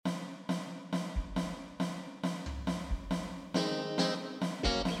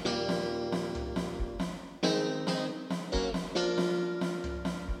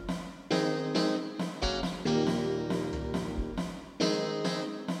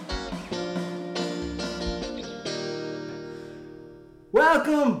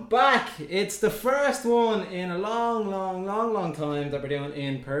Welcome back. It's the first one in a long time that we're doing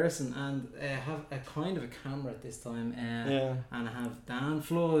in person, and have a kind of a camera at this time. And I have Dan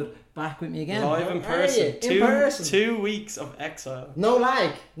Flood back with me again. Live in person. In person. 2 weeks of exile. No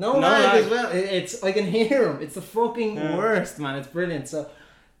lag as well. I can hear him. It's the fucking worst, man. It's brilliant. So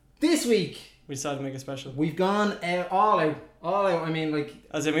this week we decided to make it special. We've gone all out. I mean, like,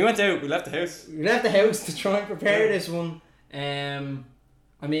 as in we went out. We left the house. We left the house to try and prepare this one.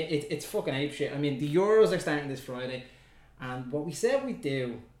 I mean, it's fucking ape shit. I mean, the Euros are starting this Friday, and what we said we'd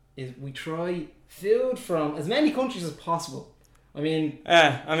do is we try food from as many countries as possible. I mean, we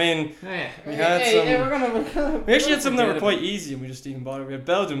had some. We actually had some that were quite easy, and we just didn't bother. We had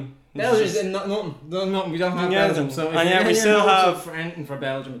Belgium. Belgium, nothing. We don't have Belgium. So we still have for anything for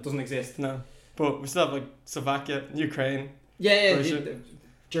Belgium. It doesn't exist. No, but we still have like Slovakia, Ukraine.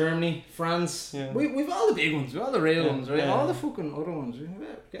 Germany, France. Yeah. We've all the big ones. We've all the real ones, right? Yeah. All the fucking other ones.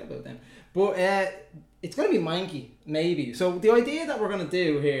 Forget about them. But it's going to be manky, maybe. So the idea that we're going to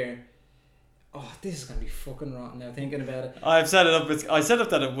do here... Oh, this is going to be fucking rotten now, thinking about it. I set up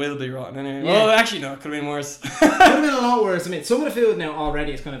that it will be rotten anyway. Yeah. Well, actually, no, it could have been worse. It could have been a lot worse. I mean, some of the food now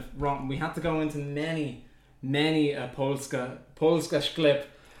already is kind of rotten. We had to go into many Polska sklep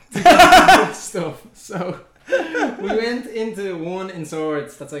to get stuff. So... we went into one in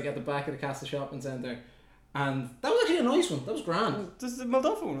Swords that's like at the back of the Castle Shopping Centre, and that was actually a nice one. That was grand. The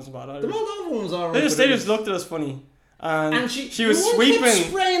Moldova one wasn't bad either. The Moldova one was alright. They just looked at us funny, and she was sweeping. Kept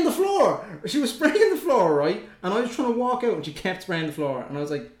spraying the floor. She was spraying the floor, right? And I was trying to walk out, and she kept spraying the floor, and I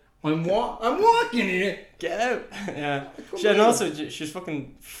was like, I'm walking here. Get out. Yeah. She was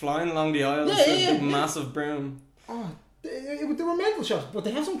fucking flying along the aisles with a big massive broom. Oh. They were mental shots, but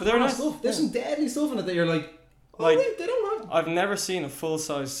they have some cool stuff. There's some deadly stuff in it that you're like, wait, they don't know. I've never seen a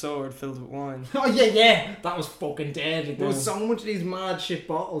full-size sword filled with wine. Oh yeah, that was fucking deadly. There was so much of these mad shit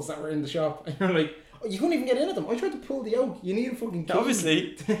bottles that were in the shop, and you're like, you couldn't even get into them. I tried to pull the yoke. You need a fucking key.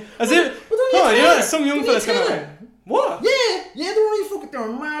 Obviously. Some young fella's gonna... What? Yeah, they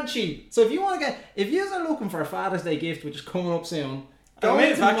were mad cheap. So if you're looking for a Father's Day gift, which is coming up soon, go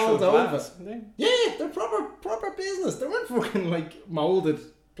into Moldova. Yeah, they're proper business. They weren't fucking like moulded.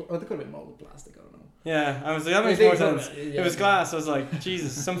 Or they could have been moulded plastic, I don't know. Yeah, I was like, that makes more sense. It was glass. I was like,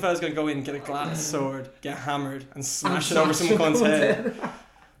 Jesus, some fella's gonna go in and get a glass sword, get hammered, and smash it over some cunt's head.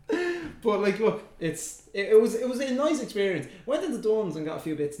 But like, look, it was a nice experience. Went into Duns and got a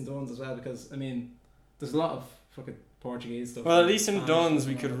few bits in Duns as well, because I mean, there's a lot of fucking Portuguese stuff. Well, at least in Duns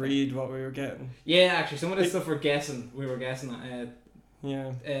we could read what we were getting. Yeah, actually, some of the stuff we were guessing at.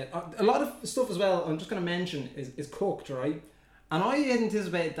 A lot of stuff as well, I'm just going to mention, is cooked, right? And I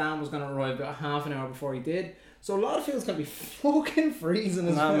anticipated Dan was going to arrive about half an hour before he did. So a lot of food's going to be fucking freezing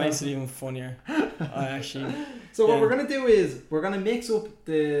as well. That makes it even funnier. So what we're going to do is, we're going to mix up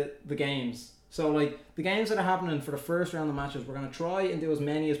the games. So like, the games that are happening for the first round of matches, we're going to try and do as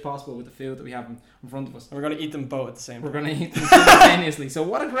many as possible with the food that we have in front of us. And we're going to eat them both at the same time. We're going to eat them simultaneously. So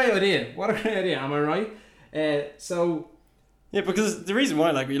what a great idea. Am I right? Yeah, because the reason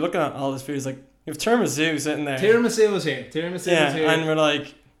why, like, when you're looking at all this food, is like, you have tiramisu sitting there. Tiramisu is here. And we're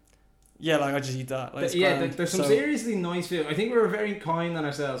like, I just eat that. Like, there's some seriously nice food. I think we were very kind on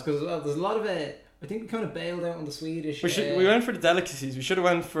ourselves, because there's a lot of it. I think we kind of bailed out on the Swedish. We went for the delicacies. We should have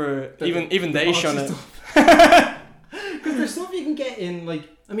went for even they shone it. Because there's stuff you can get in, like,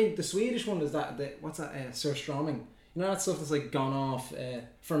 I mean, the Swedish one is what's that? Surströmming. You know that stuff that's like gone off.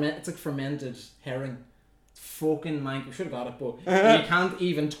 It's like fermented herring. Fucking mank. We should have got it, but you can't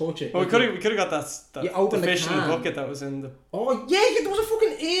even touch it. Well, we could have got the fish in the bucket that was in the... Oh yeah, there was a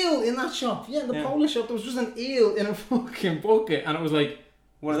fucking eel in that shop. Yeah, in the Polish shop, there was just an eel in a fucking bucket, and it was like,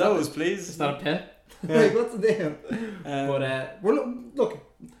 one of those, please. Is that a pet? Yeah. Like, what's the deal? But we're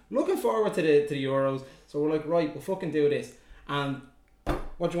looking forward to the Euros, so we're like, right, we'll fucking do this. And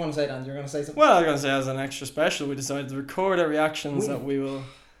what do you want to say, Dan? You're going to say something? Well, I was going to say, as an extra special, we decided to record our reactions that we will...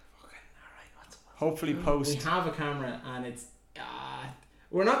 hopefully post. We have a camera, and it's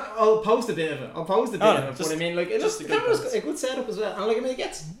we're not. I'll post a bit of it. But I mean, like, the camera's a good setup as well, and like, I mean, it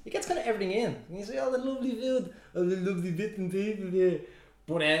gets kind of everything in. You see all the lovely food, all the lovely bits and pieces there.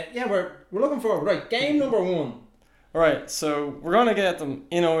 But we're looking forward. Right, game number 1. All right, so we're gonna get them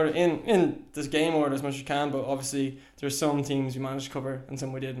in order, in this game order as much as you can. But obviously, there's some teams we managed to cover and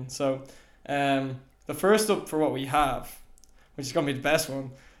some we didn't. So, the first up for what we have, which is gonna be the best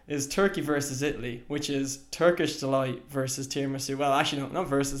one, is Turkey versus Italy, which is Turkish delight versus tiramisu. Well, actually, not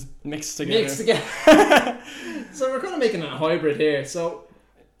versus, mixed together. So we're kind of making a hybrid here. So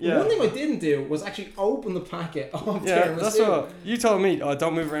one thing I didn't do was actually open the packet of tiramisu. Yeah, that's what you told me. Oh,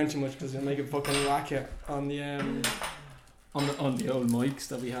 don't move around too much because you'll make a fucking racket on the on the old mics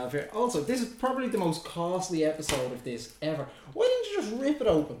that we have here. Also, this is probably the most costly episode of this ever. Why didn't you just rip it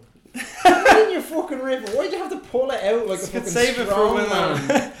open? Why didn't you fucking rip it? Why did you have to pull it out like a fucking save it for strong when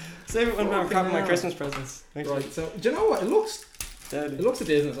man? save it when I'm Fucking cracking my hell. Christmas presents. Right, so do you know what? It looks Deadly. a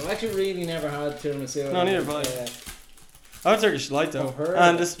business. I've actually really never had tiramisu. No, neither have I. I have Turkish Delight though. I've heard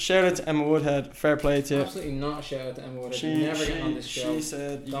And of just shout out to Emma Woodhead. Fair play to you. Absolutely not a shout out to Emma Wood. You're never getting on this show. She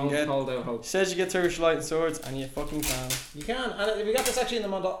said you Don't can get. hold out hope. She said you get Turkish Delight and swords, and you fucking can. You can, and we got this actually in the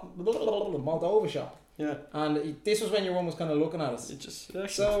Moldova shop. Yeah. And this was when your one was kind of looking at us. It just. It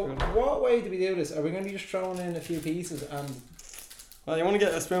actually So, looks good. what way do we do this? Are we going to be just throwing in a few pieces and Well, you want to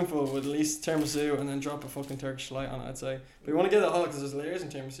get a spoonful with at least tiramisu and then drop a fucking Turkish Delight on it, I'd say. But you want to get it whole because there's layers in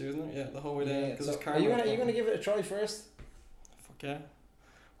tiramisu, isn't there? Yeah, the whole way down. Because so it's are caramel. you gonna give it a try first? Fuck yeah.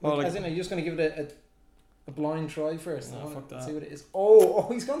 Well, Well, as in, are you just gonna give it a blind try first? No, fuck that. See what it is. Oh,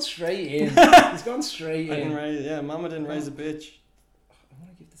 he's gone straight in. He's gone straight I didn't in. raise. Yeah, Mama didn't raise a bitch. I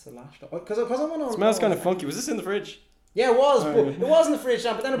want to give this a lash though, because I want to. It smells kind of funky. Was this in the fridge? Yeah, it was. Oh, But yeah. it was in the fridge,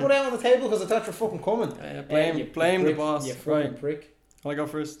 but then I put it out on the table because I thought you're fucking coming. Yeah, You blame the prick, boss. You fucking Right. prick. Will I go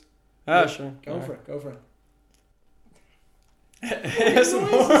first? Ah, Yeah, sure. Go for it. Go for it. it.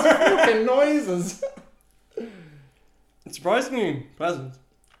 Fucking noises. It's surprisingly pleasant.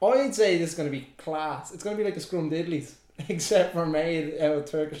 I'd say this is going to be class. It's going to be like the Scrum Diddleys, except for made out of I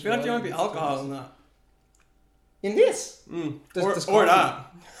Turkish. feel like there might be delight. alcohol in that. In this? Or There's that.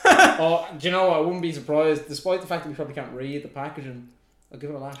 Oh, do you know what? I wouldn't be surprised, despite the fact that we probably can't read the packaging. I'll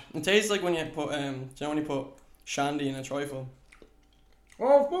give it a lash. It tastes like when you put, do you know when you put shandy in a trifle?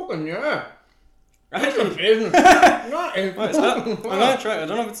 Oh, fucking yeah. Right? Isn't it? Not in Right, so I'm gonna try it. I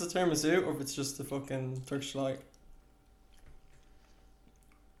don't know if it's a tiramisu or if it's just the fucking Turkish Delight.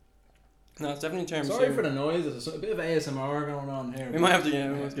 No, it's definitely tiramisu. Sorry for the noises. There's a bit of ASMR going on here. We might have to, yeah,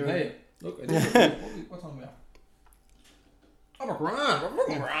 we might have to give it. Hey, look. What's on there? I'm a grand. I'm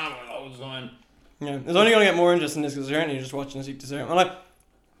fucking grand all the time. Yeah, it's only gonna get more interesting this because apparently you're just watching us eat dessert. And like,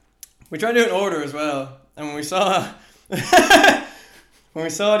 we tried to do an order as well, and when we saw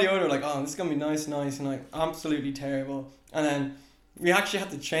the order, we're like, oh, this is gonna be nice, and like absolutely terrible. And then we actually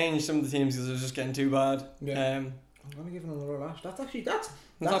had to change some of the teams because it was just getting too bad. Yeah. I'm gonna give it another lash. That's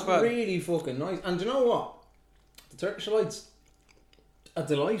not bad. really fucking nice. And do you know what? The Turkish Delight's a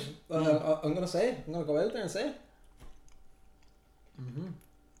delight. I'm gonna say it. I'm gonna go out there and say it.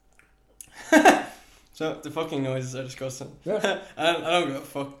 So the fucking noises are disgusting. Yeah. I don't give a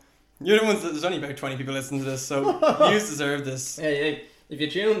fuck. You're the ones that there's only about 20 people listening to this, so you deserve this. Hey, if you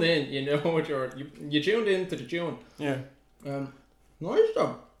tuned in, you know what you tuned in to the tune. Yeah. Nice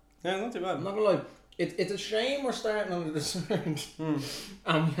job. Yeah, not too bad. I'm not gonna lie. It's a shame we're starting on the dessert,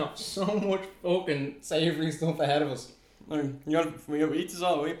 and we have so much fucking savoury stuff ahead of us. We gotta eat this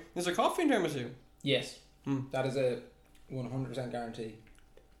all. Is there coffee in tiramisu? Yes, that is a 100% guarantee.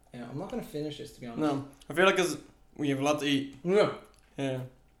 I'm not gonna finish this, to be honest. No, I feel like 'cause we have a lot to eat. Yeah. Yeah.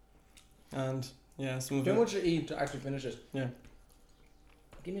 And yeah, some of Too it. much to eat to actually finish it. Yeah.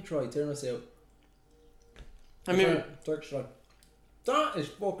 Give me a try, tiramisu. I mean, Turkish Delight. That is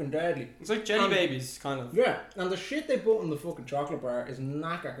fucking deadly. it's like jelly babies, kind of. Yeah, and the shit they put in the fucking chocolate bar is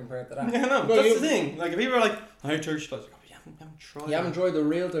knacker compared to that. Yeah, no, Well, that's you- the thing. Like, if people are like, I hate Turkish Delight, like, oh, you haven't tried You haven't it. tried the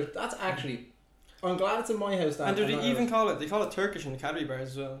real Turkish. That's actually. I'm glad it's in my house. And do they even call it? They call it Turkish in the Cadbury bars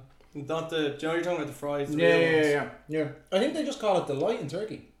as well. Not the. Do you know what you're talking about? The fries. The real ones. Yeah. I think they just call it Delight in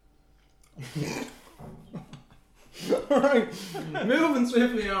Turkey. Alright, moving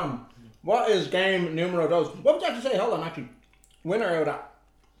swiftly on. What is game numero dos? What would you have to say? Hold on, actually. Winner out of that.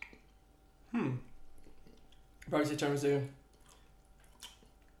 Probably say tiramisu.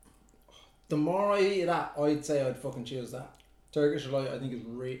 The more I eat of that, I'd say I'd fucking choose that. Turkish Delight, I think,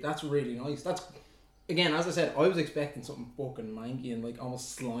 is that's really nice. That's, again, as I said, I was expecting something fucking manky and like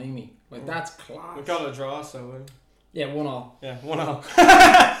almost slimy. Like, that's class. We call it a draw, so. Yeah, 1-1. Yeah,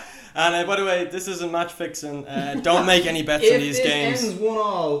 1-0. And by the way, this isn't match fixing. Don't make any bets in these games. If this ends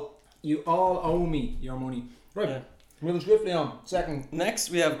 1-1, you all owe me your money. Right, Yeah. moving swiftly on. Second. Next,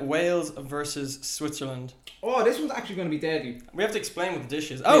 we have Wales versus Switzerland. Oh, this one's actually going to be deadly. We have to explain what the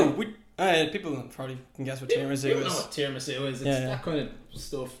dish is. Oh, people probably can guess what tiramisu You know is. what tiramisu is. It's Yeah, yeah. that kind of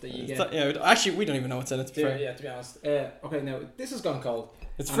stuff that you It's get. not- actually, we don't even know what's in it. To be fair. Yeah, to be honest. Okay, now, this has gone cold.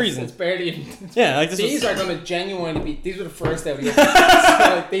 It's And freezing. It's barely... Yeah, like this These was, are going to genuinely be... These were the first out of the so,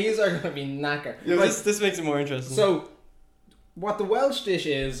 like, these are going to be knacker. Yeah, Like, this makes it more interesting. so, what the Welsh dish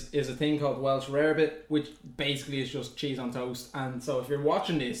is a thing called Welsh rarebit, which basically is just cheese on toast. And so if you're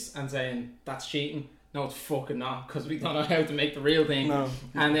watching this and saying, that's cheating, no, it's fucking not, because we don't know how to make the real thing. No.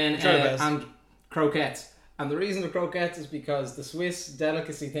 And then, Try your best. and croquettes. And the reason the croquettes is because the Swiss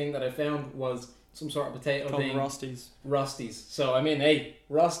delicacy thing that I found was some sort of potato Called thing. Rosties. So I mean, hey,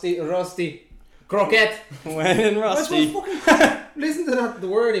 Rusty, croquette. When in Rusty. Listen to that, the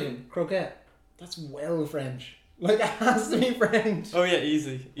word even, croquette. That's well French. Like, it has to be French. Oh yeah,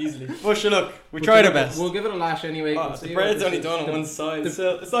 easily. Well, sure, look, we tried our best. We'll give it a lash anyway. Oh, the bread's only done on one side,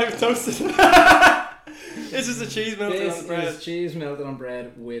 so it's like toasted. It's just a cheese melted on the bread. This is cheese melted on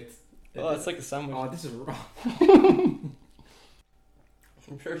bread with... Oh, it's like a sandwich. Oh, this is wrong.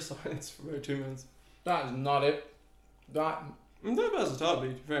 Pure silence for about 2 minutes. That is not it. That... I'm not bad as I thought it'd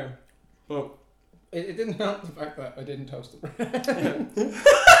be, to be fair. But... It didn't help the fact that I didn't toast the bread. Yeah.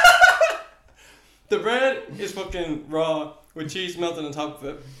 The bread is fucking raw with cheese melted on top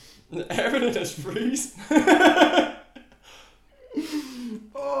of it. Everything is freeze.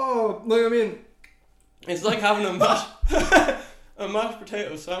 Oh, like I mean... It's like having a mashed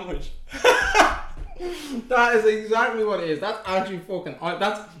potato sandwich. That is exactly what it is. That's actually fucking...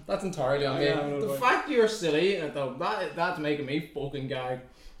 that's entirely on me. Yeah, The fact you're still eating it though, that's making me fucking gag.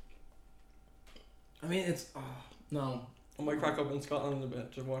 I mean, it's... Oh, no. I might crack up in Scotland a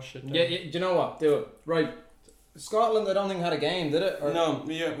bit to wash it down. Yeah, do you know what? Do it. Right. Scotland, I don't think had a game, did it? Or No,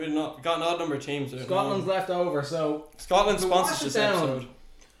 we're not. We got an odd number of teams. Scotland's left over, so... Scotland So sponsors wash it this down. episode.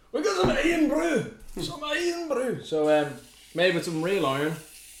 We got some Iron brew. Some Iron brew. So, made with some real iron.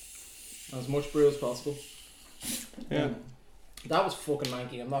 As much brew as possible. Yeah. That was fucking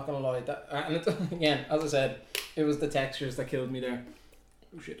manky, I'm not gonna lie. That and it's, again, as I said, it was the textures that killed me there.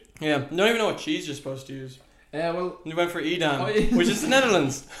 Oh shit. Yeah, you don't even know what cheese you're supposed to use. Well... You went for Edam, Oh, which is the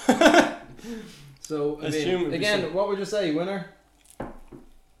Netherlands. So, I Assume mean, it'd be again, some- what would you say, winner?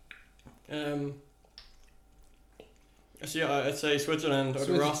 So yeah, I'd say Switzerland or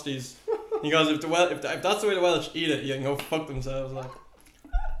the Rosties. Because if that's the way the Welsh eat it, you can go fuck themselves. Like,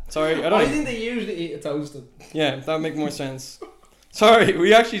 sorry, I think they usually eat it toasted. Yeah, that would make more sense. Sorry,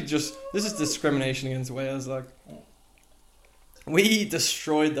 we actually this is discrimination against Wales. Like, we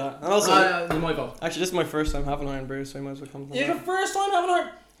destroyed that. And also, my fault. actually, this is my first time having Iron Brew, so I might as well come. It's your first time having iron.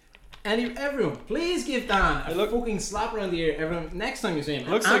 Everyone, please give Dan a Look- fucking slap around the ear. Everyone, next time you see him,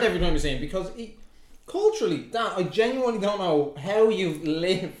 Looks and like- every time you see him, because culturally, Dan, I genuinely don't know how you've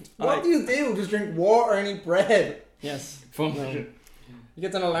lived. What do you do? Just drink water and eat bread? Yes. Fun. He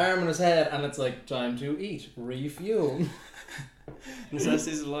gets an alarm in his head, and it's like time to eat, refuel.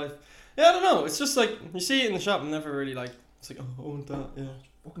 Necessities of life. Yeah, I don't know. It's just like you see it in the shop, and never really like. It's like, oh, I want that. Yeah.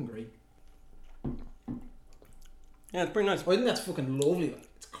 Fucking great. Yeah, it's pretty nice. I think that's fucking lovely. Like,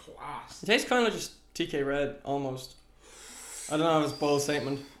 it's class. It tastes kind of just TK Red almost. I don't know if it's a bold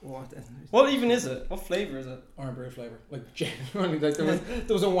statement. What even is it? What flavour is it? Iron brew flavour. Like genuinely, like there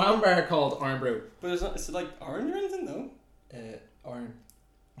was a wham bar called Iron Brew. But is it like orange or anything? No. Iron.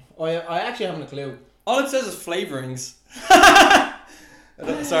 I actually haven't a clue. All it says is flavourings.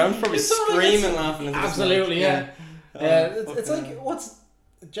 Sorry, I'm probably It's not like screaming it's- laughing. Into Absolutely, this yeah. It's fucking like what's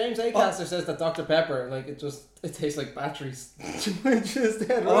James Acaster says that Dr Pepper, like it tastes like batteries. Which is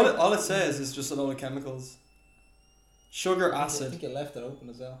dead all, right. all it says is just a lot of chemicals. Sugar I acid. think you left it open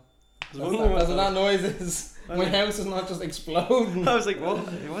as well. There's one more That's what time. that noise is. I My think- house is not just exploding. I was like, what?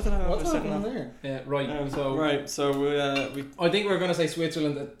 What did I have What's for a second happening there? Yeah, right. So we I think we're gonna say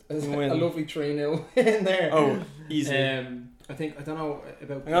Switzerland is a Win. lovely 3-0 in there. oh easy. I don't know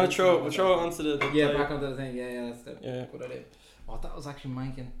about. I'm gonna throw it onto the Yeah, plate. back onto the thing. Yeah, that's the good idea. Oh, that was actually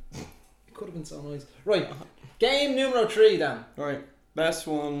manking. It could have been so nice. Right, game numero 3, Dan. Right, best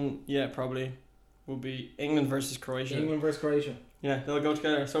one, yeah, probably would be England versus Croatia. England versus Croatia. Yeah, they'll go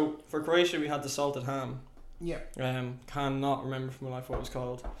together. So for Croatia, we had the salted ham. Yeah. Cannot remember from my life what it was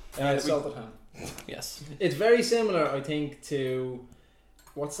called. Salted ham. Yes. It's very similar, I think, to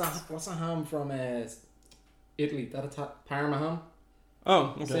what's that ham from Italy? Parma ham.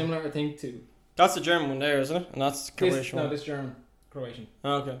 Oh, okay. Similar, I think, to That's the German one there, isn't it? And that's the Croatian one. this German, Croatian.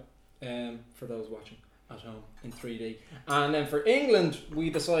 Oh, okay. For those watching at home in 3D. And then for England, we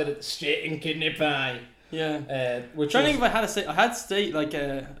decided steak and kidney pie. Yeah. Which Trying to is, think if I had a steak. I had steak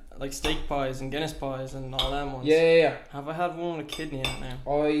like steak pies and Guinness pies and all them ones. yeah. Have I had one with a kidney in it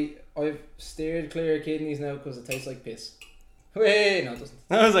now? I've steered clear of kidneys now because it tastes like piss. Wait, no, it doesn't.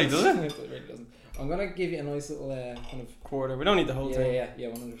 I was like, does it? It really doesn't. I'm gonna give you a nice little kind of Quarter. We don't need the whole thing. yeah,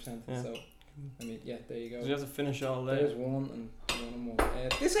 100%. Yeah. So, I mean, yeah, there you go. So you have to finish all day. There's one and one.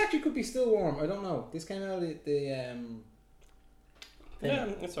 This actually could be still warm. I don't know. This came out of the thing. Yeah,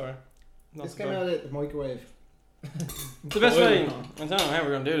 it's alright. This came out of the microwave. The best way. Boiling I don't know how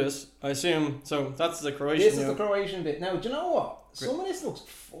we're gonna do this. I assume so. That's the Croatian. This is you the know. Croatian bit. Now, do you know what? Some of this looks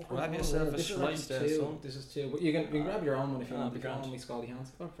fucking Grab good. yourself a This is slice actually there, two. son. This is two. But you can grab your own one if you That'll want. be If you grand. want me scaldy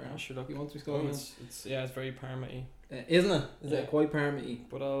hands. Oh, fair I enough. should look. You want me Oh, scaldy hands? it's it's very Parma-y. Isn't it? Is Yeah. it quite Parma-y?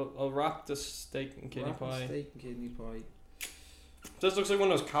 But I'll wrap the steak and kidney Wrap and pie. Steak and kidney pie. This looks like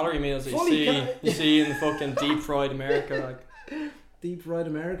one of those calorie meals that Funny, you see in the fucking deep fried America. Like Deep fried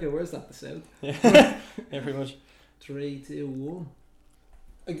America. Where's that? The South. yeah, yeah, pretty much. 3, 2, 1.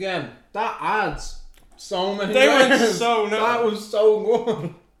 Again, that adds so many. They went layers. so That no. was so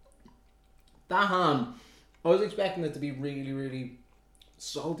good. That ham, I was expecting it to be really, really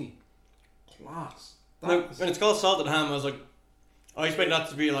salty. Class. That Now, was- when it's called salted ham, I was like, I expect that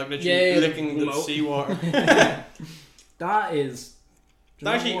to be like literally Yeah, licking the blow. seawater. that is. It's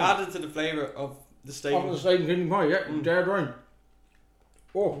actually added to the flavour of the steak. Of the steak and kidney pie, yeah, Mm. dead right.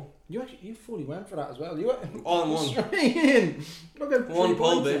 Oh, you fully went for that as well. You went All in one. straight in. Look at One 3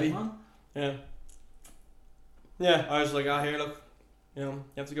 pull, points there, baby. man. Yeah. Yeah, I was like, here, look. You know, you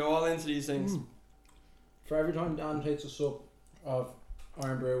have to go all into these things. Mm. For every time Dan takes a sip of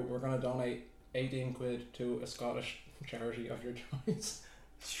Iron Brew, we're going to donate 18 quid to a Scottish charity of your choice.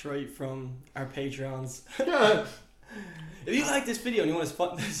 Straight from our Patreons. Yeah. If you like this video and you want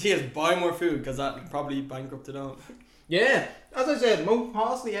to see us buy more food, because that probably bankrupted out. Yeah, as I said, most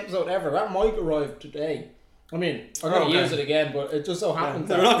costly episode ever. That mic arrived today. I mean, I'm going to Okay. use it again, but it just so happens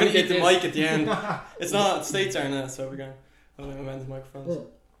We're that not going to we get the did- mic at the end. It's not, states aren't it, so we're going to have to amend the microphones.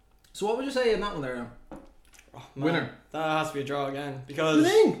 So what would you say in that one there now? Oh, man, Winner. That has to be a draw again, What do because you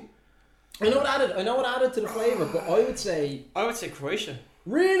think? I know it added to the flavour, but I would say, I would say Croatia.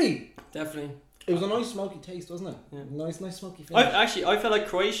 really, Definitely. it was a nice smoky taste, wasn't it? Yeah. Nice smoky finish. I felt like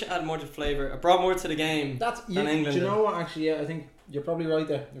Croatia added more to flavour. It brought more to the game. That's you, than do England you did. know what? Actually, yeah, I think you're probably right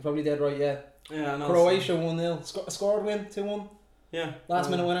there. You're probably dead right. Yeah, Yeah, I know. Croatia 1-0. Scored win 2-1. Yeah. Last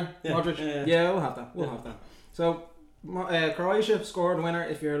minute winner. Yeah, Modric. yeah, yeah. Yeah, we'll have that. We'll Yeah. have that. So Croatia scored winner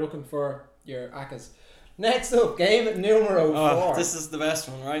if you're looking for your Akas. Next up, game numero 4. Oh, this is the best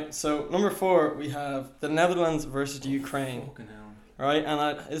one, right? So number 4, we have the Netherlands versus the Ukraine, Fucking hell. right?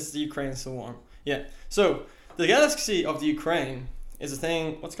 And is the Ukraine so warm? Yeah. So the galaxy of the Ukraine is a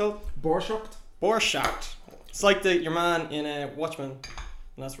thing. What's it called? Borscht. Borscht. It's like your man in Watchmen,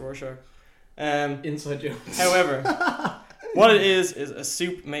 and that's Rorschach. Inside jokes. However, what it is a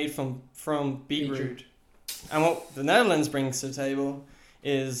soup made from beetroot. And what the Netherlands brings to the table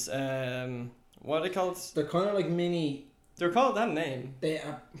is what are they called? They're kind of like mini. They're called that name. They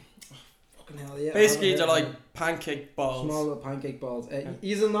are. Fucking hell, yeah. Basically, I they're don't know. like pancake balls. Small little pancake balls.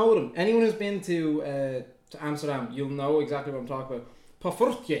 You'll know them. Anyone who's been to Amsterdam, you'll know exactly what I'm talking about.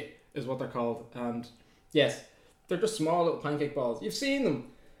 Poffertje is what they're called. And yes, they're just small little pancake balls. You've seen them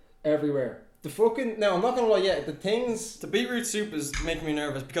everywhere. The fucking... Now, I'm not going to lie, yeah, the things... The beetroot soup is making me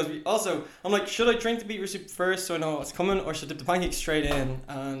nervous because I'm like, should I drink the beetroot soup first so I know what's coming, or should I dip the pancake straight in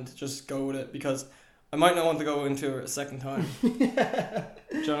and just go with it, because I might not want to go into it a second time. Do you know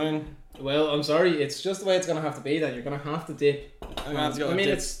what I mean? Well, I'm sorry, it's just the way it's going to have to be then. You're going to have to dip. I'm gonna have to go. I mean,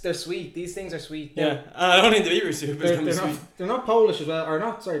 dip. they're sweet. These things are sweet. Yeah, and I don't need the beetroot soup. It's They're, gonna be they're, sweet. not, they're not Polish as well. Or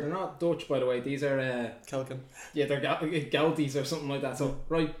not, sorry, they're not Dutch, by the way. These are... Kelkin. yeah, they're Gaudies or something like that. So,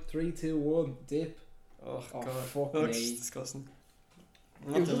 right, 3, 2, 1, dip. Oh, Oh, god, fuck that looks me. disgusting.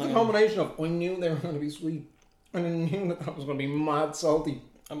 It was just a combination of I knew they were going to be sweet, and I knew that was going to be mad salty.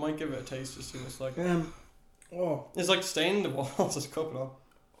 I might give it a taste just to see what it's like. Oh, It's like staining the walls. Just cup it up.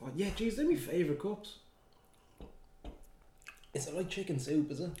 oh yeah, geez, they're my favourite cups. Is it like chicken soup,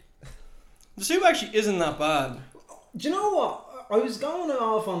 is it? The soup actually isn't that bad. Do you know what? I was going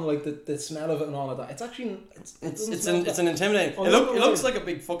off on like the smell of it and all of that. It's actually It's an intimidating. Oh, It no, looks like a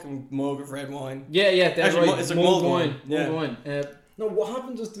big fucking mug of red wine. yeah, that's Actually, right. it's like mulled mulled wine. wine, yeah. Mulled wine. No, what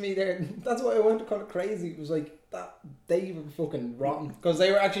happened just to me there? That's why I went kind of crazy. It was like that they were fucking rotten because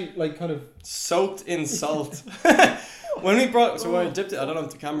they were actually like kind of Soaked in salt. When we brought, so when I dipped it, I don't know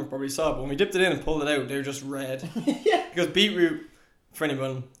if the camera probably saw it, but when we dipped it in and pulled it out, they were just red. yeah. Because beetroot, for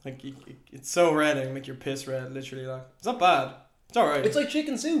anyone, like it's so red, it can make your piss red. Literally, like it's not bad. It's alright. It's like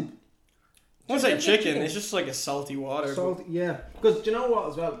chicken soup. I wouldn't say it's like chicken. chicken. It's just like a salty water. but- Salty, yeah. Because do you know what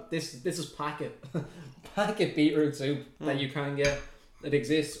as well? This is packet packet beetroot soup that you can get. It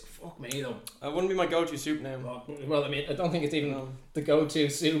exists. Fuck me though. It wouldn't be my go-to soup now. Well, I mean, I don't think it's even No. the go-to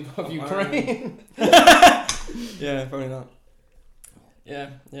soup of Oh, Ukraine. Yeah, probably not.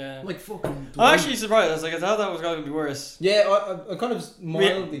 Yeah. like fucking. I'm actually surprised. I was like, I thought that was going to be worse. Yeah, I kind of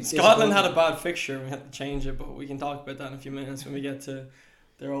mildly. Scotland had a bad fixture. We had to change it, but we can talk about that in a few minutes when we get to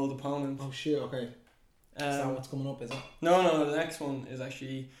their old opponent. Oh shit! Okay. Is that Um, what's coming up? Is it? no, the next one is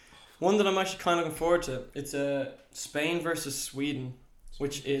actually One that I'm actually kind of looking forward to. It's Spain versus Sweden,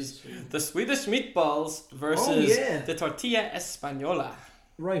 which is the Swedish meatballs versus the tortilla española.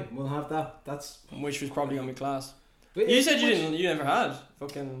 Right, we'll have that. That's which was probably gonna be class. But you said you never had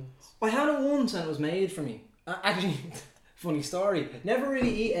fucking. I had it once and it was made for me. Actually, funny story. Never really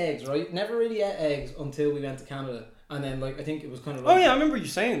eat eggs, right? Never really ate eggs until we went to Canada. And then, like, I think it was kind of like... Oh, yeah, I remember you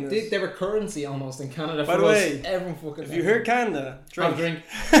saying this. They were currency almost in Canada. By the way, everyone fucking... If you heard Canada, drink. Drink.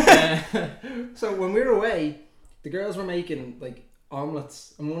 So when we were away, the girls were making, like,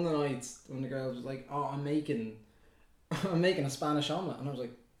 omelettes. And one of the nights, when the girls was like, oh, I'm making a Spanish omelette. And I was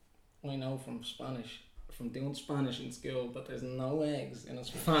like, I know from Spanish, from doing Spanish in school, that there's no eggs in a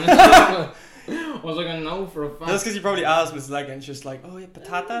Spanish omelette. I was like, I know for a fact. That's because you probably asked Miss Leg and she's just like, oh yeah,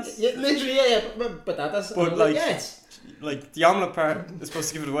 patatas? Yeah, literally, yeah, patatas. But like, yes. Like the omelette part is supposed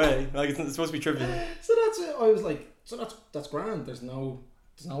to give it away. Like it's supposed to be trivial. So that's it. I was like, so that's grand. There's no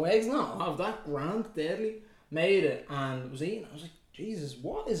eggs. No, I'll have that grand, deadly. Made it and was eating. I was like, Jesus,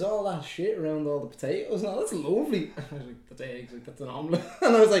 what is all that shit around all the potatoes? No, that's lovely. I was like, that's eggs. Like that's an omelette.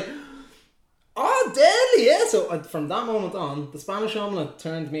 And I was like, oh, deadly, yeah. So from that moment on, the Spanish omelette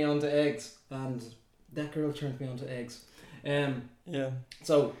turned me on to eggs, and that girl turned me on to eggs. Yeah.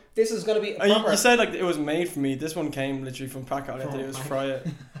 So this is gonna be a proper... You said like it was made for me. This one came literally from Paco. All I had to do was fry it.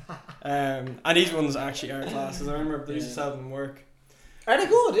 And these ones actually are class. Because I remember they used to sell them in work. Are they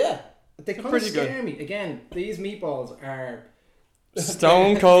good? Yeah. They kind of pretty scare good. me. Again, these meatballs are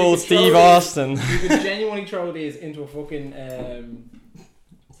Stone Cold Steve Austin. You could genuinely throw these into a fucking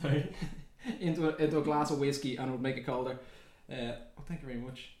into a glass of whiskey and it would make it colder. Oh, thank you very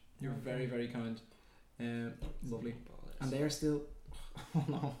much. You're very, very kind. Lovely. And they're still... Oh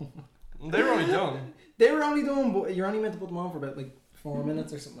no. They were only done. They were only done, but you're only meant to put them on for about like 4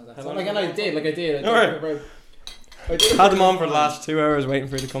 minutes or something like that. So, and I did. Alright. Had them on for the last 2 hours waiting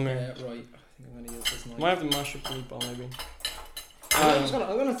for you to come here. Right. I think I'm gonna use this knife. Might have to mash up the meatball maybe.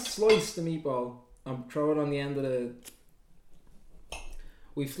 I'm gonna slice the meatball and throw it on the end of the...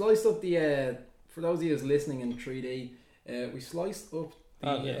 We've sliced up the... for those of you listening in 3D, we sliced up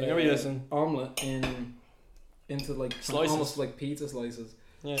the omelette into like almost like pizza slices.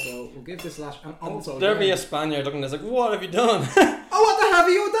 Yeah. So we'll give this a slash. And also there'll be a Spaniard looking at us like, what have you done? Oh, what the have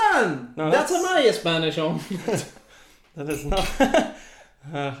you done? No, that's a Spanish omelette. That is not.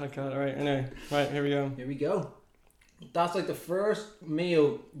 Oh god, alright, anyway. Right, here we go. Here we go. That's like the first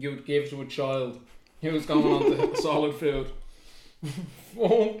meal you would give to a child who's going on to solid food.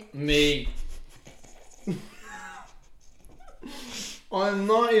 Fuck me. I'm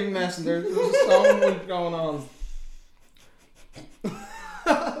not even messing. There's so much going on.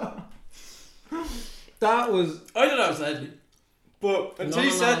 That was... I thought that was deadly. But until you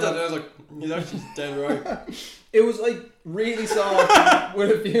said that, I was like, he's actually dead right. It was like really soft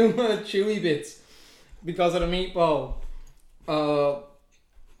with a few chewy bits because of the meatball.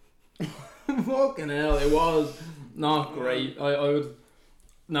 Fucking hell, it was not great. I would...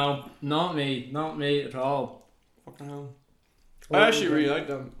 No, not me at all. Fucking hell. I actually really like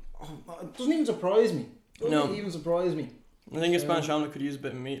them. It doesn't even surprise me. Doesn't even surprise me. I think a Spanish omelette could use a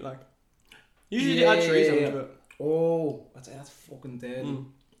bit of meat, like. Usually they add chorizo into it. Oh, that's fucking dead.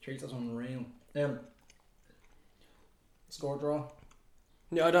 Chorizo's unreal. Score draw.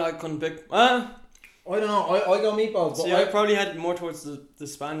 Yeah, I couldn't pick. I don't know. I go meatballs. But see, I probably had more towards the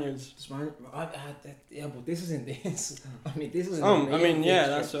Spaniards. But this isn't this. I mean, this isn't. I mean, yeah,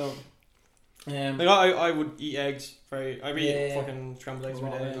 that's so. Like I would eat eggs. I would eat fucking scrambled eggs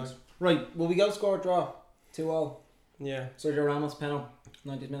every day. Like. Right. Well, we go score draw 2-2. Yeah. Sergio Ramos penalty,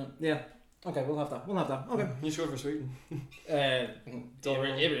 90th minute. Yeah. Okay, we'll have that. Okay. You scored for Sweden.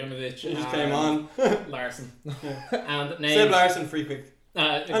 Ibrahimovic. He just came on. Larson. Yeah. And names. Seb Larson free kick.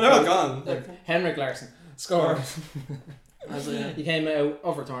 And they're all gone. Henrik Larsson scored. He came out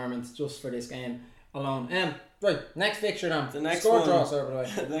of retirement just for this game alone. Right, next fixture then. The next score one, draw, sir, by the way.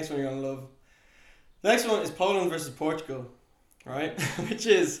 The next one you're gonna love. The next one is Poland versus Portugal, right? Which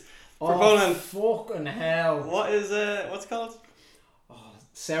is for Poland. Fucking hell! What is what's it called?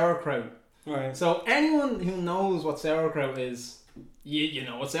 Sauerkraut. Right. So anyone who knows what sauerkraut is, you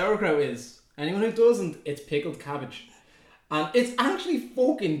know what sauerkraut is. Anyone who doesn't, it's pickled cabbage. And it's actually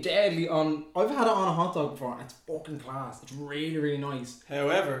fucking deadly on... I've had it on a hot dog before and it's fucking class. It's really, really nice.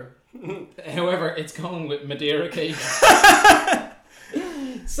 However, it's going with Madeira cake.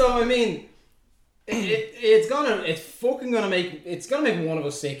 So, I mean... It's gonna make one of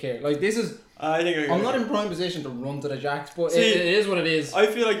us sick here. Like, this is... I'm not in prime position to run to the jacks, but it is what it is. I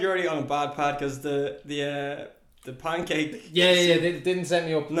feel like you're already on a bad pad because the pancake. Yeah, they didn't set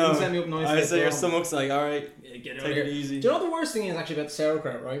me up. No, didn't set me up nicely. I say your stomach's like, all right, take it easy. Do you know what the worst thing is actually about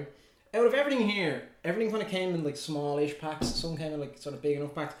sauerkraut, right? out of everything here, everything kind of came in like smallish packs. Some came in like sort of big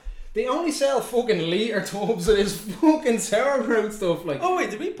enough packs. They only sell fucking litre tubs of this fucking sauerkraut stuff. Like, Oh wait,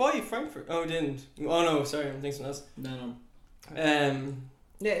 did we buy Frankfurt? Oh, we didn't. Oh no, sorry, I'm thinking something else. no.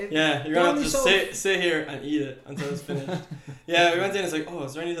 Yeah, you're gonna have to just sit here and eat it until it's finished. Yeah, we went in. It's like, oh,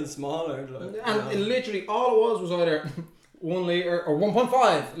 is there anything smaller? Like, And it literally all it was either 1 litre or 1.5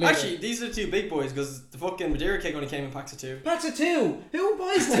 litre. Actually, these are the two big boys because the fucking Madeira cake only came in packs of 2. Packs of 2. Who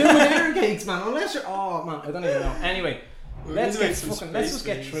buys 2 Madeira cakes, man? Unless you're I don't even know. Anyway, let's just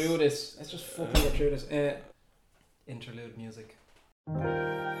get through this. Let's just fucking get through this. Interlude music.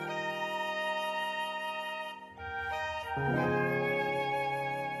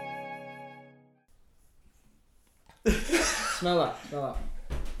 Smell that.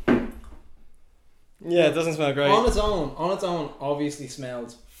 Yeah, it doesn't smell great. On its own, obviously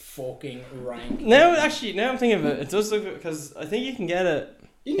smells fucking rank. Now I'm thinking of it. It does look, because I think you can get it.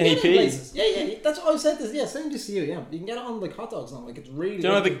 You can in get it EP. in places. Yeah. That's what I said. This. Yeah, same just to you. Yeah, you can get it on like hot dogs now. Like it's really. Do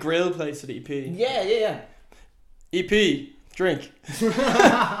you know the grill place at EP? Yeah. EP, drink.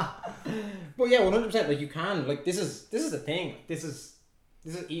 But yeah, 100%. Like you can. Like this is the thing. This is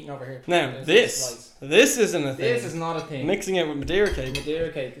eating over here. Now this isn't a thing. This is not a thing. Mixing it with Madeira cake.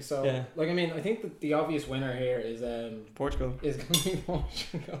 Madeira cake. So Yeah. like I mean I think that the obvious winner here is Portugal. is going to be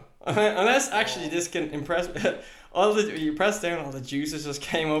Portugal. Unless actually this can impress. You press down, all the juices just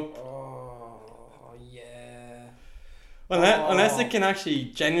came up. Oh yeah. Unless it can actually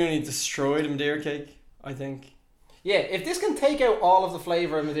genuinely destroy the Madeira cake, I think. Yeah, if this can take out all of the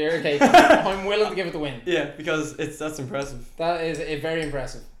flavour of Madeira cake, I'm willing to give it the win. Yeah, because that's impressive. That is very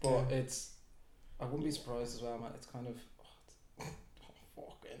impressive, but I wouldn't be surprised as well, man. It's kind of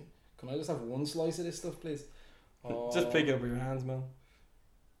fucking. Can I just have one slice of this stuff, please? Just pick it up with your hands, man.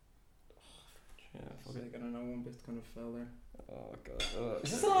 Yeah, fuck it. I don't know, one bit kind of fell there. Oh god.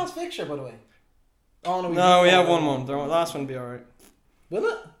 Is this the last picture, by the way? Oh No, we have one more. The last one will be alright. Will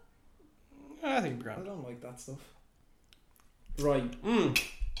it? I think it'll be I grand. don't like that stuff. Right.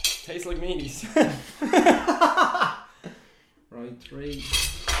 Tastes like meaties. Right, 3,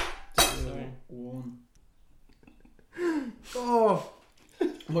 2, 1. Oh!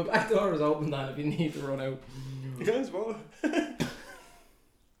 My back door is open, Dan, if you need to run out. You guys swallow.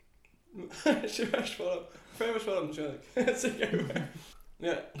 Should I swallow? Very much swallow. I'm trying to sick everywhere.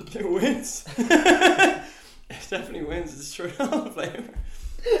 Yeah, it wins. It definitely wins. It destroyed all the flavour.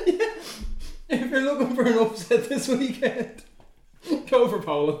 If you're looking for an upset this weekend, go for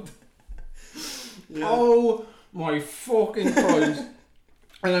Poland. Yeah. Oh my fucking Christ.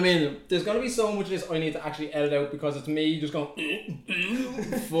 And I mean, there's going to be so much of this I need to actually edit out because it's me just going,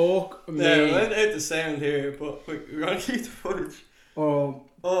 fuck me. Yeah, we'll edit out the sound here, but we're going to keep the footage. Oh,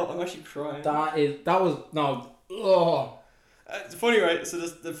 I'm actually crying. It's funny, right? So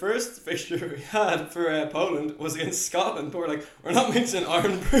the first fixture we had for Poland was against Scotland. But we're like, we're not mixing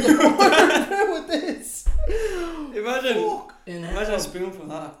Ireland brew with this. Imagine a spoonful of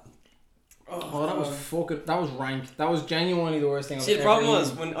that. Oh, that was rank. That was genuinely the worst thing I've ever ever the problem eaten.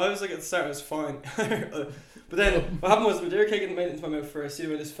 was, when I was like at the start, it was fine. But then, what happened was, the Madeira cake made it into my mouth first, see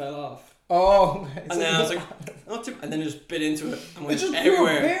when it just fell off. Oh, and then I was like, not too, and then just bit into it and went it's just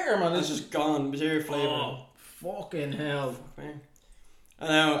everywhere. Pure bitter, man. It's just gone, Madeira flavour. Oh, fucking hell. Fuck me. And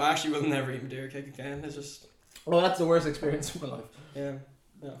now I actually will never eat Madeira cake again. It's just. Oh, that's the worst experience of my life. Yeah.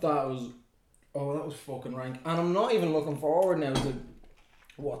 That was fucking rank. And I'm not even looking forward now to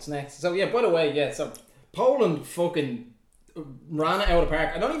what's next. So yeah, by the way, so Poland fucking ran it out of the park.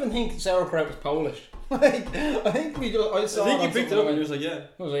 I don't even think sauerkraut was Polish. Like, I think I saw. I think you picked it up and you were like, yeah.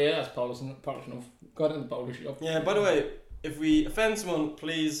 I was like, yeah, that's Polish enough. Got it in the Polish shop. Yeah. By the way, if we offend someone,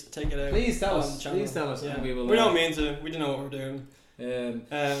 please take it out. Please tell us. Yeah. And we will. We don't mean to. We don't know what we're doing.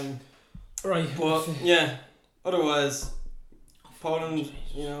 Right. But yeah. Otherwise, Poland.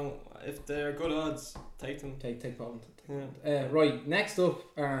 You know, if they're good odds, take them. Take Poland. Yeah. Right. Next up,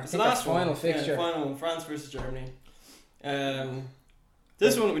 it's the last final fixture. Yeah, final one. France versus Germany.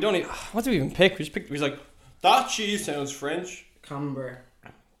 This one we don't even. What did we even pick? We just picked. We was like, that cheese sounds French. Camembert.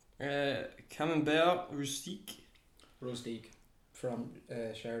 Camembert Rustique from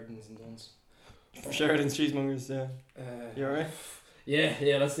Sheridan's and Duns. Sheridan's Cheesemongers, yeah. You alright?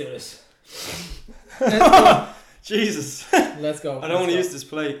 Yeah, let's do this. Jesus. Let's go. I don't want to use this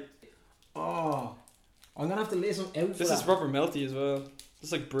plate. Oh, I'm gonna have to lay some out. This is proper melty as well.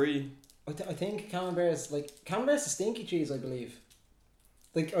 It's like brie. I think Camembert's a stinky cheese, I believe.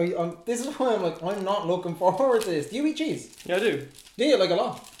 Like, this is why I'm not looking forward to this. Do you eat cheese? Yeah, I do. Do you? Like a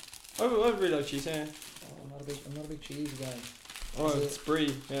lot? I really like cheese, yeah. Oh, I'm not a big cheese guy. Oh, it's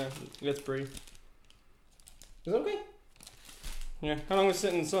brie. Yeah, it's brie. Is it okay? Yeah. How long was it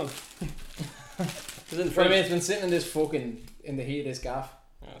sitting in the sun? It's in the For me, fridge. it's been sitting in this fucking in the heat of this gaff.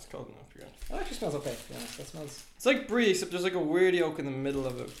 Yeah, it's cold enough. Yeah. It actually smells okay. To be honest, that smells. It's like brie, except there's like a weird yolk in the middle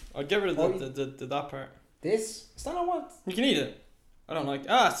of it. I'd get rid of Oh, that part. This. Is that not what? You can eat it. I don't like.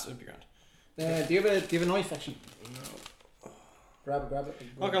 It'd be grand. Do you have a knife actually? No. Grab it.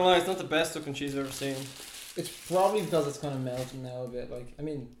 Not gonna lie, it's not the best looking cheese I've ever seen. It's probably because it's kind of melting now a bit. Like, I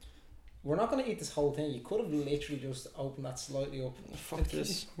mean, we're not going to eat this whole thing. You could have literally just opened that slightly up. Fuck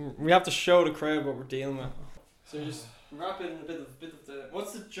this. We have to show the crowd what we're dealing with. So you're just wrapping a bit of the.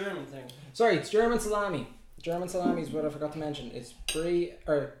 What's the German thing? Sorry, it's German salami. German salami is what I forgot to mention. It's brie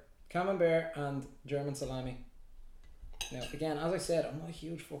or camembert and German salami. Now, again, as I said, I'm not a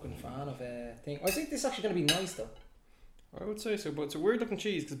huge fucking fan of thing. I think this is actually going to be nice though. I would say so, but it's a weird looking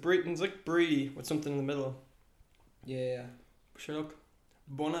cheese because it's like brie with something in the middle. Yeah. Sure, look.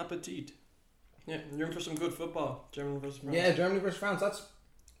 Bon appetit. Yeah, you're in for some good football. Germany versus France. Yeah, Germany versus France. That's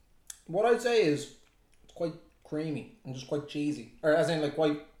what I'd say is it's quite creamy and just quite cheesy, or as in like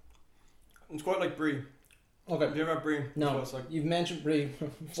quite. It's quite like brie. Okay. Have you ever had brie? No, That's what it's like. you've mentioned brie.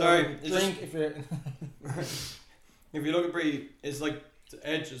 Sorry, it's drink if you're. If you look at brie, it's like the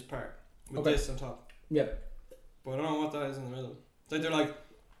edges part with Okay. this on top. Yeah. But I don't know what that is in the middle. It's like they're like,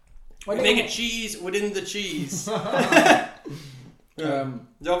 I make think- a cheese within the cheese. Yeah.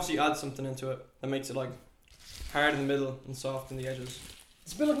 They obviously add something into it that makes it like hard in the middle and soft in the edges.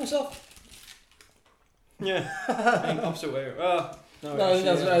 It's a bit like myself. Yeah. Opposite way. No, No, I think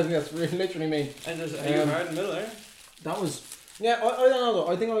actually, that's really literally me. And there's you're hard in the middle, eh? That was. Yeah, I don't know though.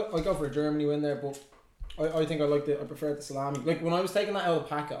 I think I go for a Germany win there, but I think I prefer the salami. Like when I was taking that out of the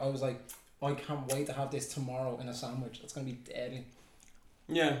packet, I was like, I can't wait to have this tomorrow in a sandwich. It's gonna be deadly.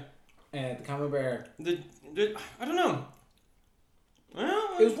 Yeah. The camembert. I don't know.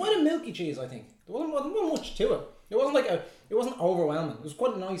 Well, It was quite a milky cheese, I think. There wasn't much to it. It wasn't overwhelming. It was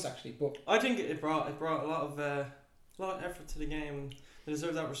quite nice actually, but I think it brought a lot of effort to the game and it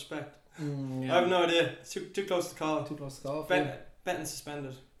deserves that respect. yeah. I have no idea. It's too close to call. Too close to call. Betting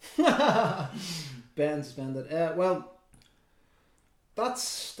suspended. Ben suspended. Well,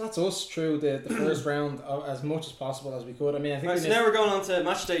 that's us through the first round as much as possible as we could. I mean, I think Right, we so missed- now we're going on to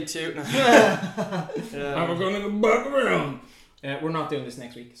match day 2. And we're going to go back around. We're not doing this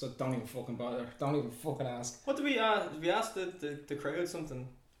next week, so don't even fucking bother. Don't even fucking ask. What did we ask? Did we ask the crowd something?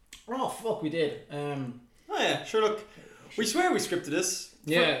 Oh fuck, we did. Oh yeah, sure. Look, we swear we scripted this.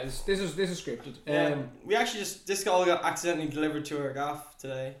 Yeah, this is scripted. We actually this all got accidentally delivered to our gaff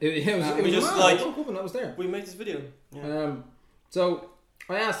today. It was we just mad. like- I woke up and I was there. We made this video. Yeah. So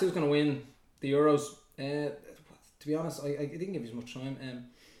I asked who's going to win the Euros. To be honest, I didn't give you as much time. Did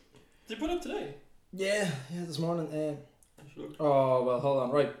you put up today? Yeah, this morning. Sure. Oh well, hold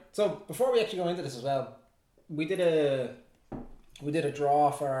on. Right. So before we actually go into this as well, we did a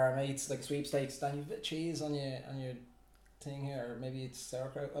draw for our mates, like sweepstakes. Dan, you've a bit of cheese on your thing here, or maybe it's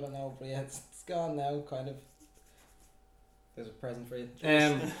sauerkraut. I don't know, but yeah, it's gone now. Kind of. There's a present for you.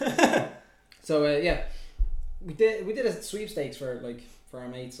 So yeah, we did a sweepstakes for our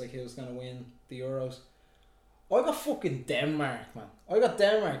mates, like who was gonna win the Euros. I got fucking Denmark, man. I got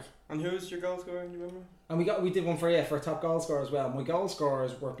Denmark. And who's your goal scorer? Do you remember? And we did one for top goal scorer as well. My goal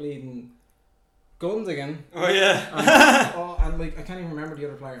scorers were bleeding Gundogan. Oh yeah. And like I can't even remember the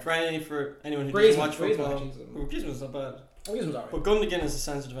other player. for anyone who Griezmann, doesn't watch football. Griezmann. Griezmann's not bad. Oh, Griezmann's alright. But Gundogan is a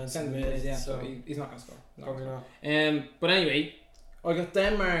centre defensive Centre mid, mid, yeah, so so he's not gonna score. probably not. But anyway, I got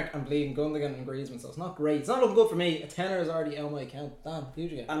Denmark and bleeding Gundogan and Griezmann, so it's not great. It's not looking good for me. A tenner is already on my account. Dan,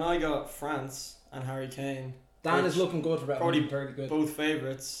 who'd you get? And I got France and Harry Kane. Dan which is looking good for about probably 130 good. both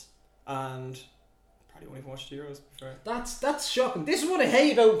favourites, and probably won't even watch the Euros. To be fair. That's shocking. This is what I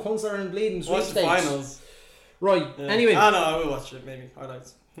hate about Kunstler and bleeding Watch the sweepstakes. finals. Right. Yeah. Anyway. No, I will watch it. Maybe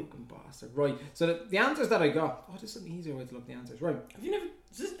highlights. Fucking bastard. Right. So the answers that I got. Oh, this is an easier way to look at the answers. Right.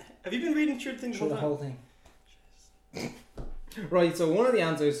 Have you been reading through the thing Through the whole whole thing. Right. So one of the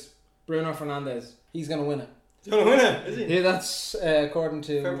answers, Bruno Fernandes. He's gonna win it. He's gonna win it, is he? Yeah, that's according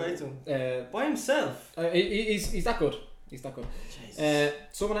to. Fair play to him. By himself. He's that good. He's that good. Jesus.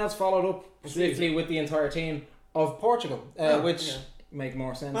 Someone else followed up swiftly with the entire team of Portugal, which yeah. make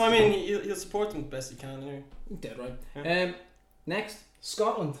more sense. Well, I mean, he'll support them the best he can. Anyway. Dead right. Yeah. Next,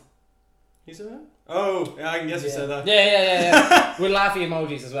 Scotland. He said that? Oh, yeah, I can guess you said that. Yeah. With laughy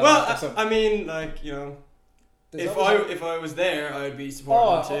emojis as well. Well, I mean, like, you know, if I was there, I'd be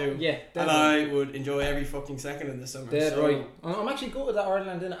supporting them too. Yeah, and I would enjoy every fucking second in the summer. Dead so. right. I'm actually good that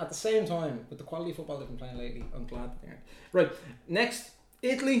Ireland in it at the same time with the quality of football they've been playing lately. I'm glad that they aren't. Right. Next,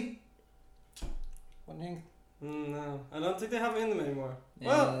 Italy. What do you think? No, I don't think they have it in them anymore.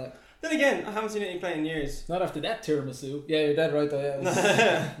 Well, Then again, I haven't seen Italy play in years. Not after that tiramisu. Yeah, you're dead right though.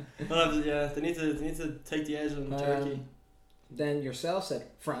 Yeah. Yeah, they need to take the edge on Turkey, Then yourself said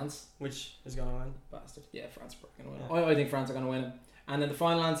France. which is gonna win. Bastard. Yeah, France are going to win. Yeah. I think France are going to win it. And then the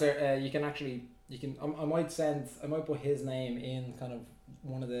final answer, I might put his name in kind of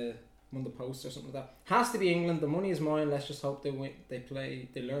one of the posts or something like that. Has to be England. The money is mine. Let's just hope they win. They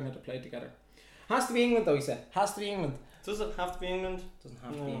learn how to play together. Has to be England though. He said. Has to be England. Does it have to be England? Doesn't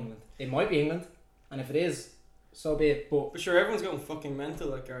have to be England. It might be England, and if it is, so be it. But sure, everyone's going fucking mental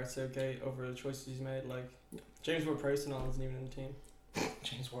like Gareth Southgate over the choices he's made. Like James Ward-Prowse and all isn't even in the team.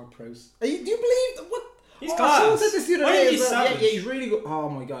 James Ward-Prowse. Do you believe that? What? He's class. Someone said this the other Why day. are you as well. savage? Yeah, he's really good. Oh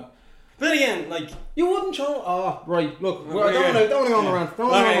my god. But then again, like You wouldn't show. Oh right. Look, Oh, I don't want to go on the yeah. rant.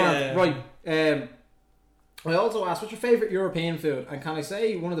 Don't want to go on the Okay, rant. yeah. Right. I also asked, what's your favourite European food? And can I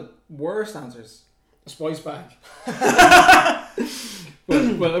say one of the worst answers? A spice bag.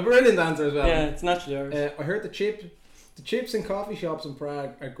 well, a brilliant answer as well. yeah, it's naturally ours. I heard the chips in coffee shops in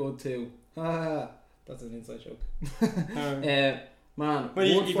Prague are good too. That's an inside joke. Man, Well,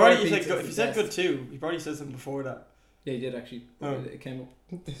 wood you fire probably pizza said good, is if you the said best. good too, you probably said something before that. Yeah, you did actually. Oh. It came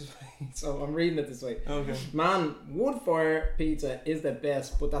up this way, so I'm reading it this way. Okay. Man, wood fire pizza is the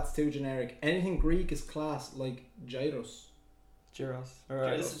best, but that's too generic. Anything Greek is class, like gyros. Gyros.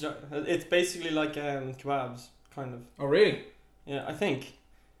 Alright, it's basically like kebabs, kind of. Oh really? Yeah, I think.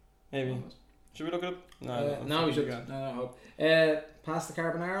 Maybe. Should we look it up? No, we should. go. No, I hope. Pasta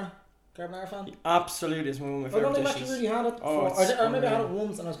carbonara. Carbonara fan. Absolutely, it's one of my I don't favourite think I've dishes. actually really had it Oh, before. it's I maybe I had it unreal.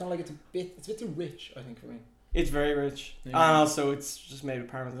 once, and I was kind of like, it's a bit too rich, I think, for me. It's very rich, Yeah. and also it's just made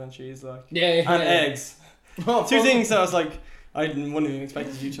with parmesan cheese, like Yeah, and eggs. Oh, Two fuck. things that I was like, I wouldn't even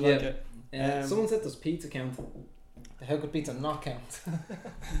expect you to like Yeah. it. Someone said, does pizza count? How could pizza not count?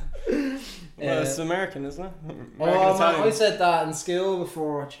 Well, it's American, isn't it? American Oh man, Italian. I said that in school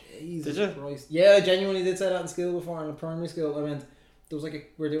before. Jesus Did you? Christ. Yeah, I genuinely did say that in school before. In primary school, I went. There was we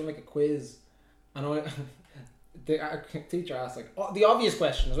were doing like a quiz, and our teacher asked the obvious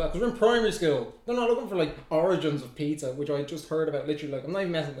question as well, because we're in primary school. They're not looking for like origins of pizza, which I just heard about literally I'm not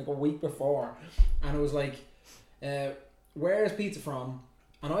even messing, like a week before, and it was like, where is pizza from?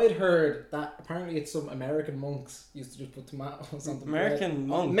 And I'd heard that apparently it's some American monks used to just put tomatoes on the American bread.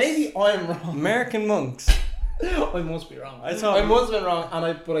 monks. Maybe I'm wrong. American monks. I must be wrong. I thought- I must have been wrong,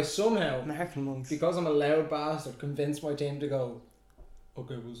 but I somehow, American monks. because I'm a loud bastard, convinced my team to go,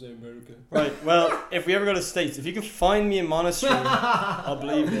 okay, we'll say America. Right. Well, if we ever go to the States, if you can find me a monastery, I'll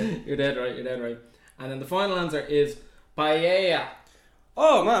believe it. You're dead right. And then the final answer is paella.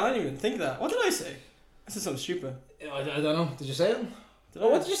 Oh man, I didn't even think of that. What did I say? I said something stupid. I don't know. Did you say it? Did Oh,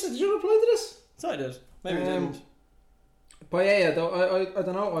 I? what did you say? Did you reply to this? So I did. Maybe I Um, didn't. Paella, though, I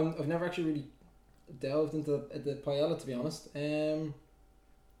don't know. I've never actually really delved into the paella, to be honest.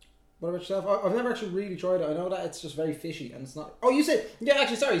 What about yourself? I've never actually really tried it. I know that it's just very fishy, and it's not. Oh, you said, yeah.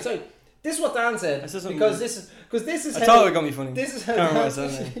 Actually, sorry. This is what Dan said. I said something- because this is I how. thought it was gonna be funny. This is how. Can't remember Dan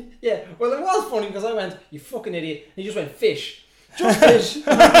what I said now. yeah. Well, it was funny because I went, "You fucking idiot!" And he just went, "Fish." Just fish.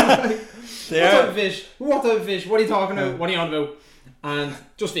 What They type are. of fish? What type of fish? What are you talking about? Yeah. What are you on about? And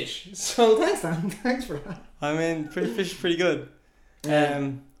just fish. So thanks, Dan. Thanks for that. I mean, fish is pretty good.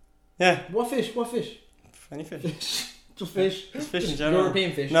 Yeah. Yeah, What fish? What fish? any fish. Fish. Just fish. Just fish in Just general.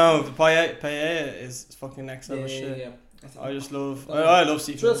 European fish. No, the paella is fucking next level shit. Yeah. I just love. Well, I love It's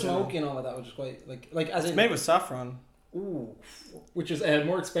seafood. real in general. smoky and all of that, which is quite like as It's in made with saffron. ooh, which is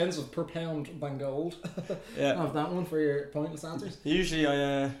more expensive per pound than gold. Yeah. Have that one for your pointless answers. Usually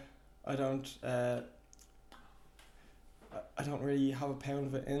I don't I don't really have a pound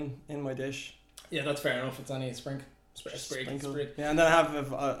of it in my dish. Yeah, that's fair enough. It's only a sprinkle. Sprinkle. Yeah, and then I have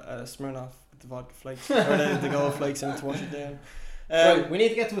a Smirnoff with the vodka flakes or the gold flakes in it to wash it down. Right, we need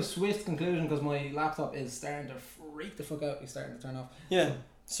to get to a swift conclusion because my laptop is starting to freak the fuck out. He's starting to turn off. Yeah.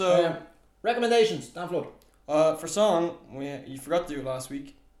 So Recommendations, Dan Flood. for song, you forgot to do it last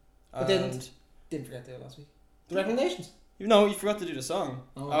week. I didn't. Didn't forget to do it last week. The recommendations. You forgot to do the song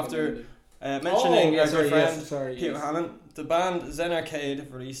Oh, after okay. mentioning yeah, our sorry, good friend yes, sorry, Peter yes. Hannon. The band Zen Arcade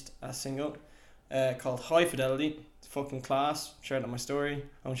have released a single called High Fidelity. It's fucking class. Shared it on my story.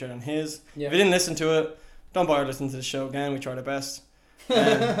 I won't share it on his. Yeah. If you didn't listen to it, don't bother listening to the show again. We tried our best.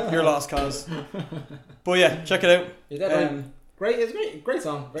 You're a lost cause. But yeah, check it out. You're dead right. Great, it's great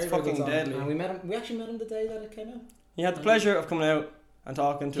song. Very, It's very good fucking song. deadly. And we actually met him the day that it came out. He had the pleasure of coming out and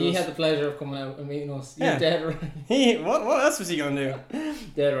talking to He us. had the pleasure of coming out and meeting us. You're Yeah. dead right. What else was he gonna do?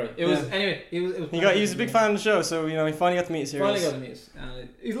 Dead right. It was Yeah. anyway. It was. He was a big fan of the show, so he finally got to meet us here. Finally got to meet us.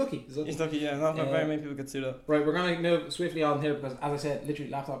 He's lucky. He's lucky, yeah. Not very many people get to do that. Right, we're gonna move swiftly on here because, as I said, literally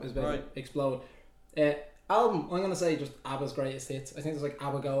laptop is about Right. to explode. Album, I'm gonna say just ABBA's greatest hits. I think there's like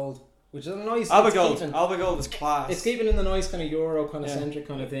ABBA Gold, which is a nice. Albagold is class. It's keeping in the nice kind of Euro kind of Yeah. centric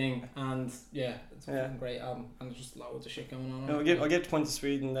kind of thing, and yeah, it's a Yeah. fucking great album, and there's just loads of shit going on. No, I'll give the point to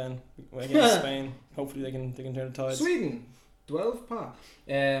Sweden then against Spain. Hopefully they can turn the tides. Sweden, 12 pa.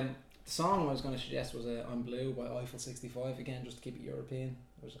 The song I was going to suggest was "I'm Blue" by Eiffel 65. Again, just to keep it European.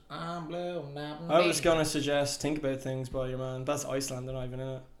 It was "I'm blue." I was gonna suggest "Think About Things" by your man. That's Iceland, they're not even in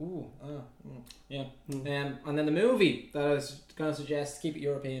it. Ooh, yeah. Mm. And then the movie that I was going to suggest to keep it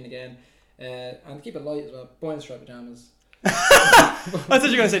European again, and keep it light as well. Boy in Striped Pajamas. I thought you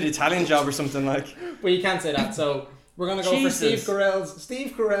were gonna say The Italian Job or something like. But you can't say that. So we're gonna go Jesus. for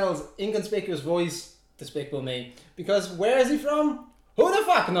Steve Carell's inconspicuous voice, Despicable Me. Because where is he from? Who the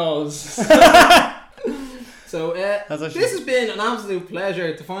fuck knows? So this has been an absolute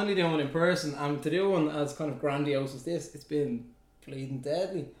pleasure to finally do one in person, and to do one as kind of grandiose as this. It's been bleeding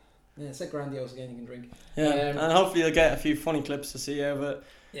deadly. Yeah, say grandiose again. You can drink. Yeah, and hopefully you'll get a few funny clips to see out of it.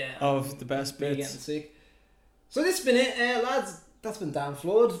 Yeah, Of the best me getting bits. sick. So this has been it, lads. That's been Dan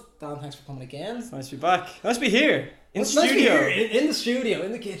Flood. Dan, thanks for coming again. It's nice to be back. Nice to be here in It's nice to be studio. here, in the studio,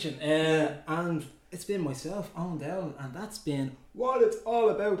 in the kitchen. And it's been myself, Owen Dowling, and that's been what it's all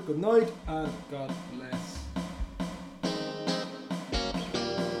about. Good night and God bless.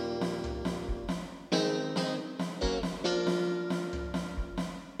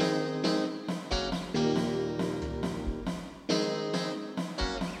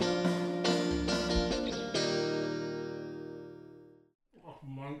 Oh,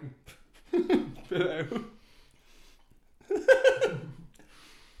 monkey. Spit out.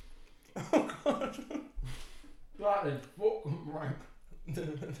 That is fucking right.